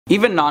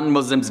Even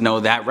non-Muslims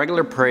know that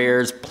regular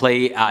prayers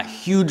play a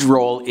huge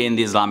role in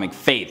the Islamic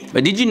faith.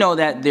 But did you know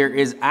that there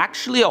is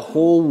actually a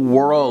whole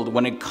world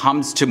when it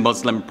comes to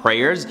Muslim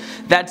prayers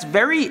that's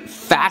very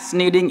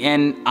fascinating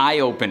and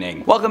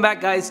eye-opening? Welcome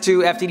back, guys, to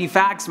FTD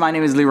Facts. My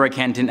name is Leroy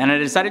Kenton, and I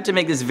decided to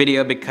make this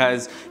video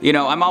because,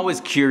 I'm always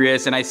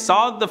curious, and I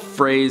saw the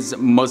phrase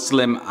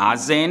Muslim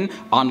azan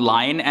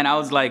online, and I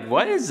was like,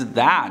 what is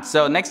that?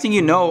 So next thing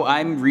you know,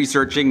 I'm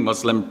researching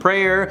Muslim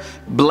prayer.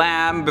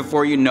 Blam,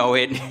 before you know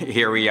it,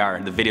 here we are.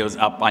 The video's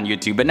up on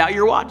YouTube, but now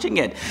you're watching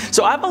it.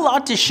 So I have a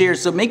lot to share,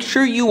 so make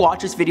sure you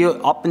watch this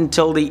video up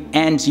until the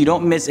end so you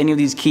don't miss any of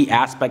these key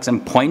aspects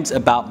and points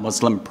about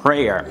Muslim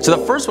prayer. So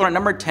the first one at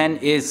number 10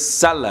 is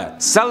Salah.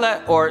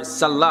 Salah or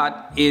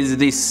Salat is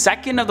the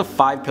second of the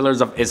 5 pillars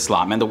of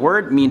Islam, and the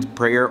word means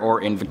prayer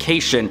or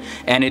invocation,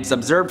 and it's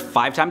observed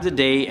 5 times a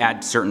day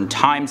at certain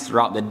times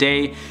throughout the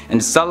day.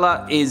 And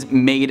Salah is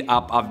made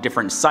up of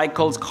different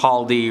cycles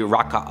called the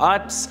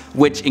raka'ats,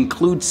 which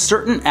include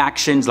certain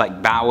actions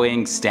like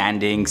bowing,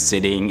 standing,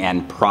 sitting,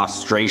 and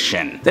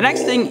prostration. The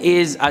next thing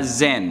is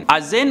azan.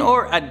 Azan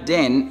or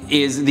adhan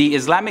is the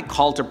Islamic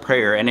call to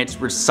prayer, and it's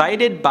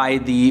recited by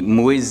the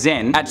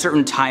muezzin at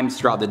certain times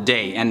throughout the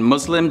day. And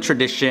Muslim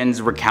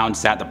traditions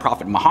recounts that the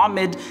Prophet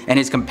Muhammad and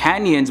his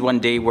companions one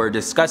day were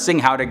discussing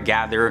how to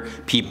gather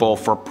people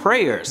for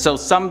prayer. So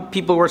some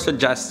people were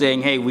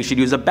suggesting, hey, we should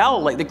use a bell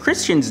like the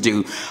Christians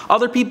do.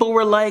 Other people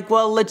were like,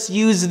 well, let's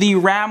use the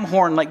ram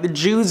horn like the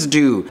Jews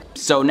do.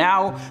 So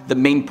now the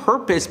main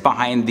purpose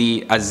behind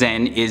the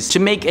azan is to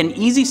make an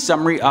easy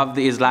summary of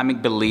the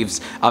Islamic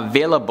beliefs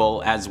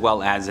available, as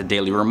well as a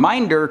daily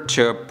reminder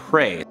to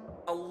pray.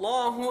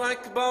 Allahu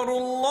Akbar,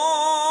 Allahu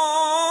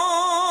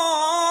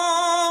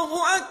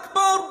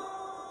Akbar,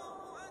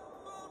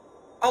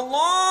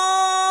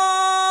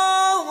 Allahu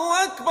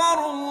Akbar,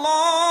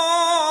 Allahu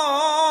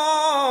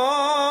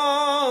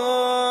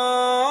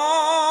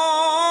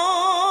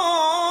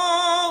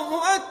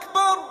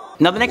Akbar.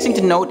 Now the next thing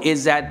to note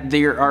is that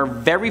there are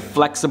very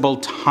flexible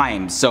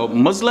times. So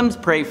Muslims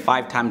pray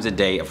 5 times a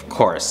day, of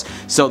course.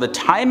 So the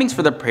timings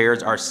for the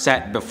prayers are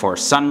set before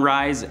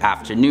sunrise,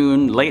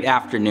 afternoon, late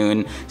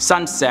afternoon,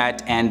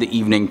 sunset, and the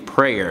evening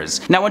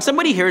prayers. Now when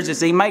somebody hears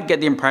this, they might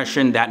get the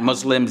impression that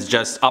Muslims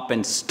just up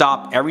and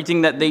stop everything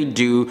that they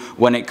do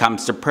when it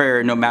comes to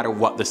prayer, no matter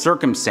what the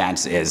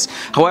circumstance is.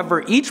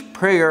 However, each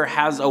prayer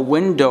has a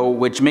window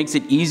which makes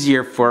it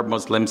easier for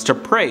Muslims to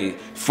pray.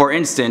 For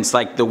instance,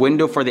 like the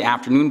window for the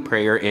afternoon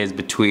prayer is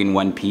between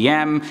 1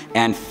 p.m.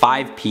 and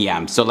 5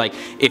 p.m. So like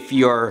if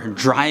you're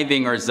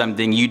driving or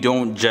something, you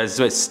don't just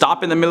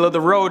stop in the middle of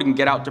the road and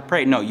get out to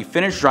pray. No, you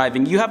finish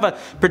driving, you have a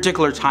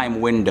particular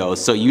time window.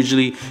 So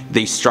usually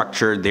they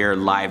structure their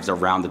lives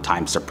around the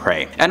times to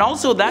pray. And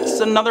also that's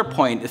another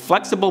point,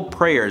 flexible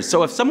prayers.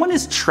 So if someone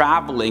is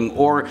traveling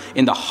or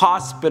in the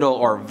hospital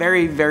or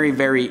very, very,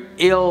 very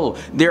ill,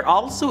 they're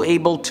also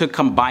able to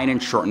combine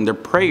and shorten their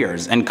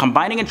prayers. And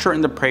combining and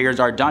shortening the prayers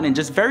are done in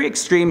just very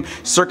extreme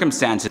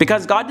circumstances,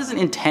 because God doesn't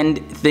intend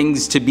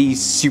things to be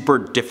super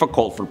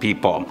difficult for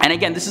people. And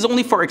again, this is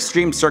only for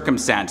extreme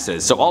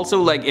circumstances. So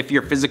also like if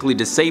you're physically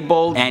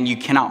disabled and you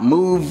cannot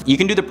move, you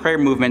can do the prayer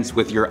movements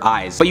with your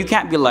eyes. But you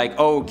can't be like,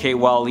 oh, okay,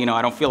 well,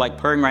 I don't feel like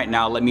praying right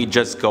now. Let me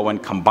just go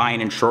and combine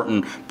and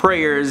shorten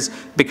prayers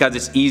because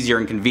it's easier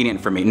and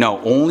convenient for me. No,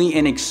 only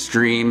in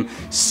extreme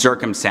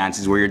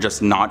circumstances where you're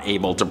just not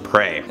able to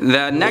pray.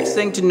 The next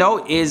thing to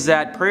note is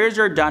that prayers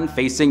are done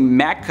facing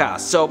Mecca.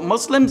 So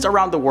Muslims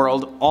around the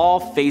world all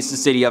face the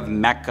city of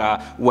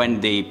Mecca when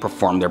they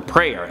perform their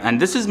prayer. And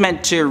this is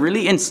meant to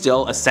really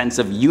instill a sense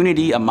of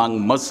unity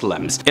among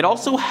Muslims. It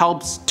also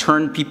helps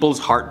turn people's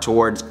heart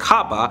towards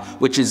Kaaba,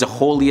 which is the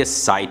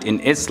holiest site in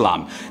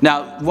Islam.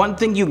 Now, one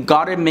thing you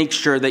gotta make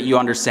sure that you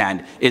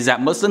understand is that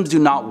Muslims do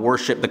not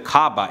worship the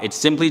Kaaba. It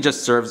simply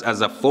just serves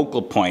as a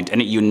focal point,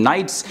 and it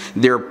unites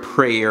their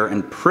prayer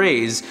and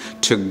praise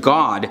to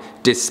God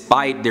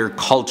despite their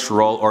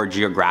cultural or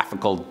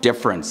geographical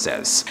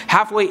differences.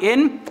 Halfway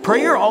in,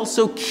 prayer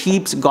also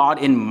keeps God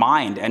in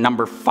mind at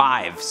number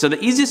 5. So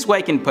the easiest way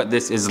I can put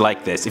this is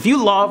like this. If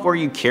you love or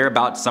you care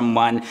about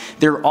someone,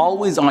 they're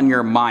always on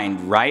your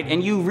mind, right?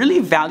 And you really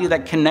value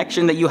that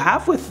connection that you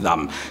have with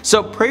them.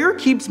 So prayer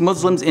keeps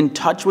Muslims in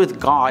touch with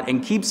God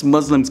and keeps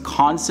Muslims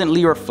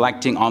constantly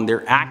reflecting on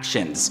their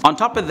actions. On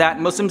top of that,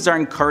 Muslims are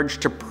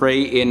encouraged to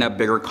pray in a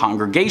bigger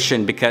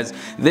congregation because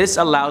this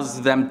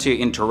allows them to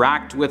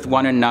interact with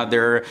one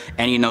another,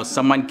 and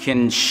someone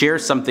can share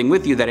something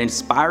with you that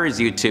inspires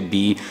you to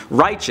be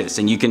righteous,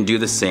 and you can do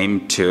the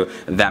same to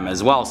them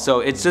as well. So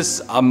it's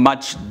just a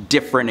much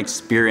different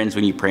experience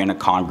when you pray in a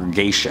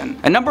congregation.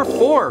 And number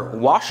 4,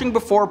 washing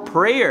before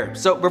prayer.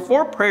 So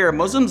before prayer,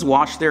 Muslims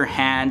wash their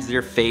hands,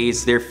 their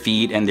face, their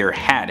feet, and their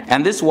head.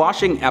 And this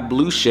washing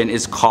ablution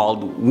is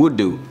called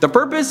wudu. The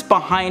purpose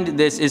behind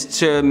this is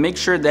to make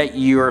sure that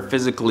you're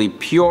physically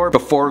pure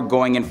before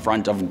going in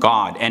front of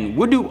God. And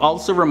wudu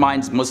also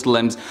reminds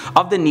Muslims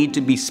of the need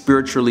to be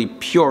spiritually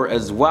pure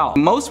as well.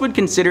 Most would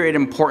consider it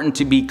important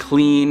to be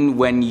clean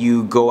when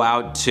you go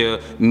out to to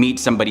meet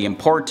somebody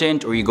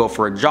important, or you go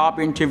for a job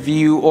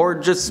interview, or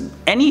just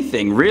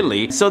anything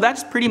really. So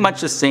that's pretty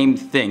much the same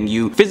thing.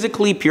 You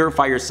physically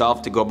purify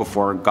yourself to go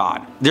before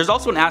God. There's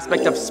also an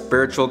aspect of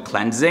spiritual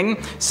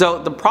cleansing.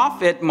 So the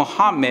Prophet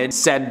Muhammad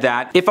said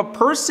that if a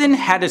person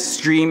had a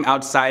stream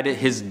outside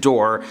his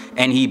door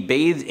and he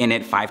bathed in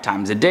it 5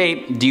 times a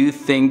day, do you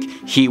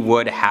think he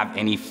would have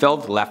any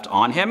filth left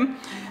on him?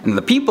 And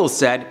the people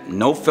said,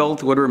 no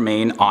filth would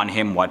remain on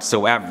him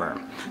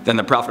whatsoever. Then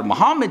the Prophet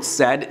Muhammad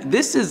said,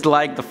 this is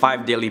like the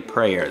 5 daily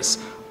prayers.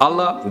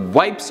 Allah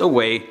wipes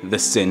away the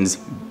sins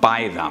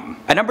by them.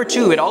 And number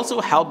 2, it also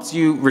helps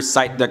you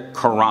recite the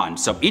Quran.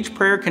 So each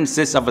prayer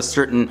consists of a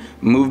certain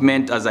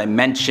movement, as I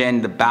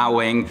mentioned, the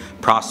bowing,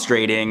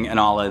 prostrating, and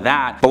all of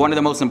that. But one of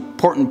the most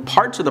important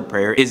parts of the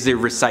prayer is the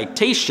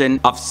recitation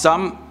of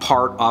some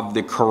part of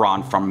the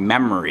Quran from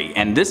memory.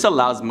 And this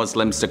allows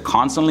Muslims to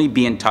constantly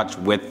be in touch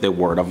with the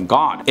Word of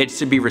God. It's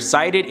to be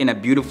recited in a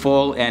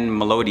beautiful and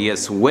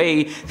melodious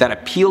way that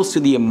appeals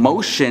to the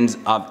emotions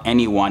of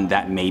anyone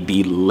that may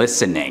be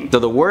listening. So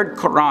the word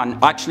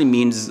Quran actually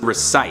means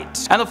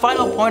recite. And the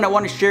final point I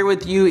want to share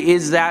with you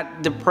is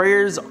that the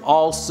prayers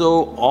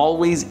also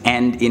always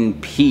end in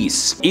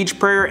peace. Each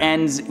prayer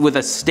ends with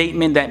a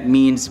statement that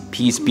means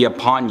peace be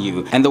upon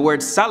you. And the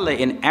word salah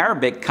in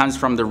Arabic comes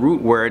from the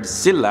root word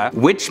sila,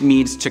 which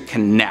means to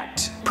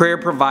connect. Prayer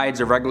provides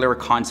a regular,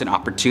 constant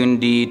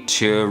opportunity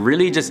to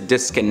really just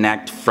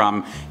disconnect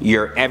from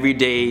your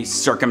everyday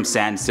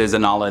circumstances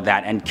and all of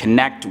that and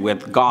connect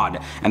with God.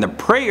 And the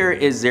prayer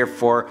is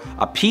therefore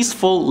a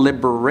peaceful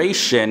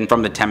liberation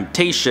from the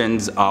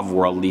temptations of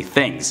worldly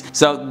things.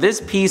 So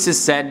this peace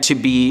is said to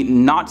be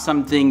not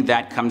something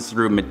that comes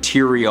through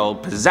material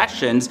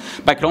possessions,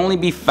 but can only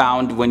be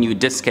found when you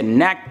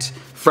disconnect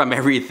from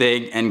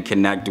everything and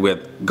connect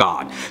with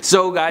God.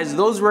 So guys,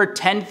 those were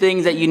 10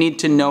 things that you need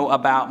to know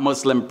about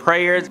Muslim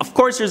prayers. Of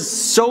course, there's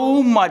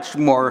so much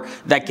more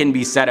that can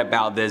be said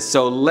about this.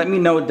 So let me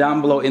know down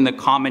below in the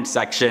comment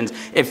sections,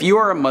 if you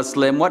are a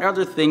Muslim, what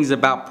other things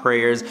about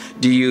prayers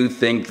do you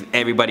think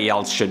everybody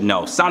else should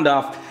know? Sound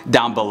off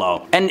down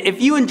below. And if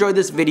you enjoyed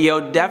this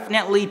video,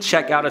 definitely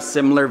check out a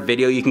similar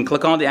video. You can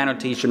click on the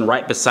annotation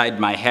right beside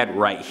my head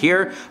right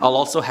here. I'll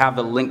also have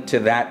a link to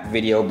that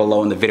video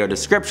below in the video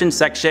description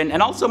section.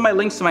 And also my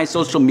links to my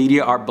social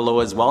media are below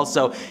as well.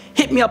 So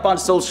hit me up on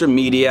social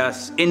media,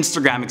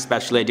 Instagram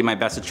especially. I do my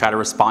best to try to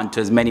respond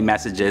to as many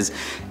messages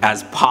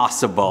as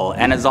possible.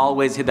 And as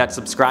always, hit that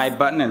subscribe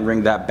button and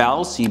ring that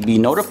bell so you'll be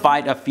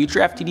notified of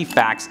future FTD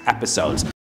Facts episodes.